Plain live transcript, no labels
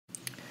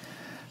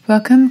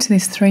Welcome to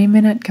this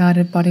 3-minute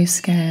guided body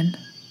scan.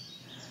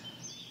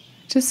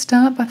 Just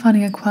start by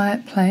finding a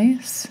quiet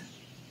place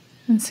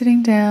and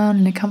sitting down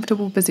in a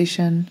comfortable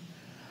position,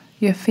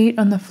 your feet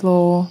on the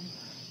floor,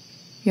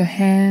 your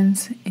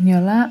hands in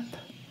your lap,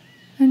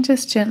 and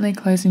just gently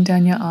closing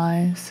down your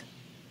eyes.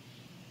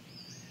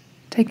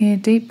 Taking a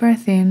deep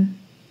breath in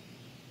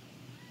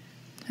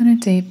and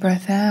a deep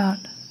breath out.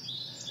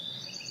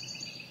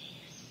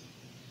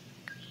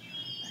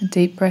 A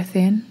deep breath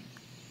in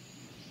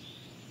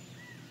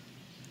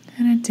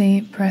and a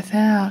deep breath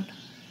out.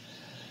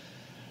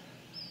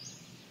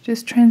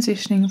 Just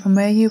transitioning from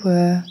where you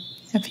were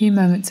a few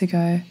moments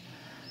ago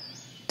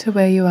to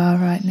where you are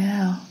right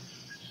now.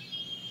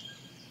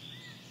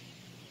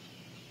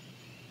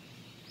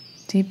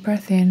 Deep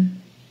breath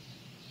in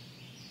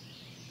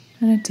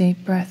and a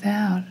deep breath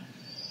out.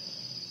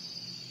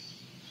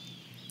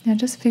 Now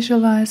just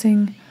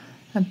visualizing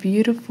a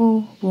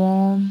beautiful,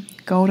 warm,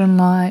 golden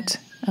light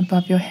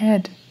above your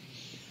head.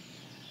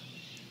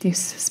 This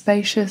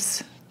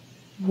spacious,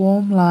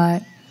 warm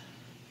light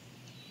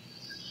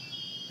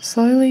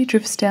slowly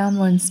drifts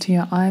downwards to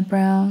your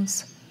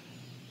eyebrows,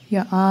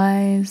 your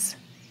eyes,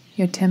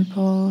 your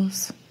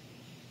temples.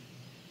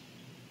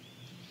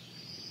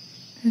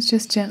 It's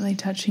just gently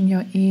touching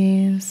your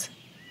ears,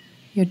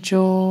 your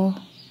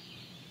jaw,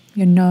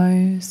 your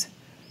nose,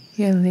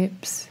 your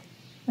lips,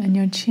 and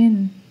your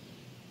chin.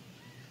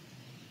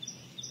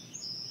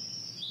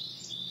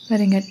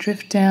 Letting it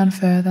drift down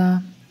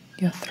further,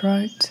 your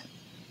throat,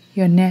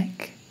 your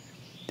neck,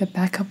 the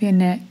back of your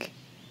neck,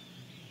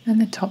 and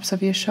the tops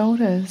of your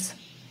shoulders.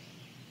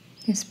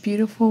 This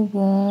beautiful,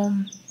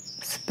 warm,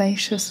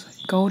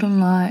 spacious, golden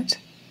light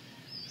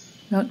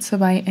melts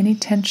away any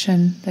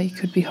tension that you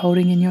could be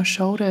holding in your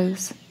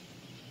shoulders.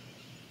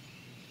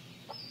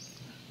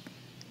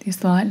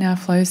 This light now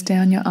flows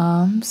down your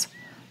arms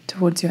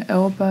towards your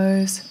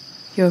elbows,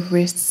 your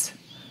wrists,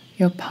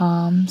 your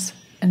palms,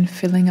 and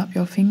filling up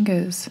your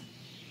fingers.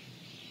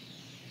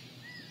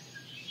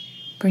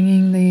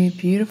 Bringing the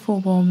beautiful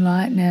warm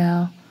light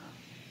now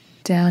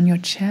down your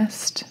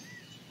chest,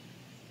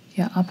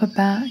 your upper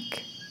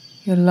back,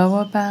 your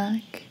lower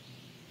back,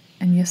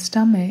 and your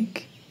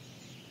stomach.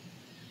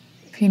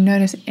 If you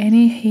notice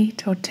any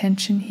heat or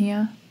tension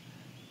here,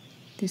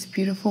 this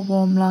beautiful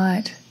warm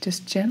light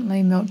just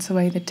gently melts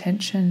away the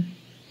tension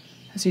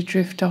as you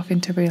drift off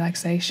into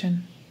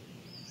relaxation.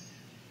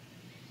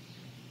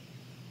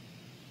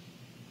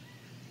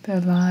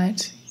 The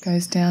light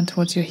goes down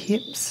towards your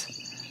hips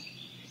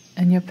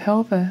and your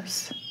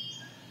pelvis,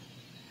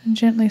 and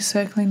gently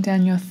circling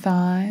down your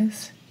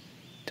thighs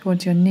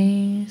towards your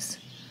knees,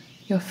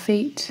 your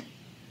feet,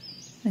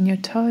 and your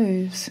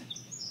toes.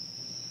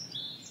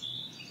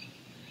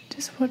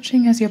 Just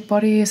watching as your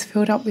body is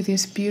filled up with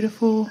this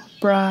beautiful,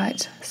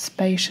 bright,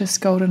 spacious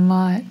golden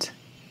light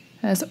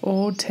as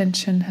all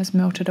tension has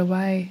melted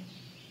away.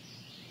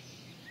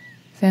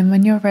 Then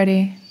when you're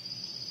ready,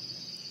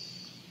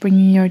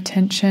 bringing your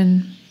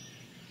attention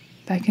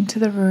back into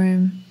the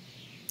room,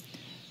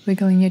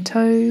 wiggling your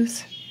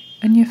toes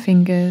and your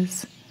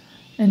fingers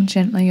and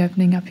gently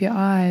opening up your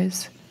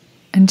eyes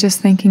and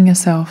just thanking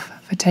yourself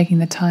for taking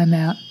the time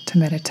out to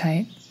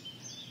meditate.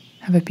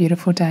 Have a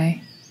beautiful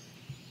day.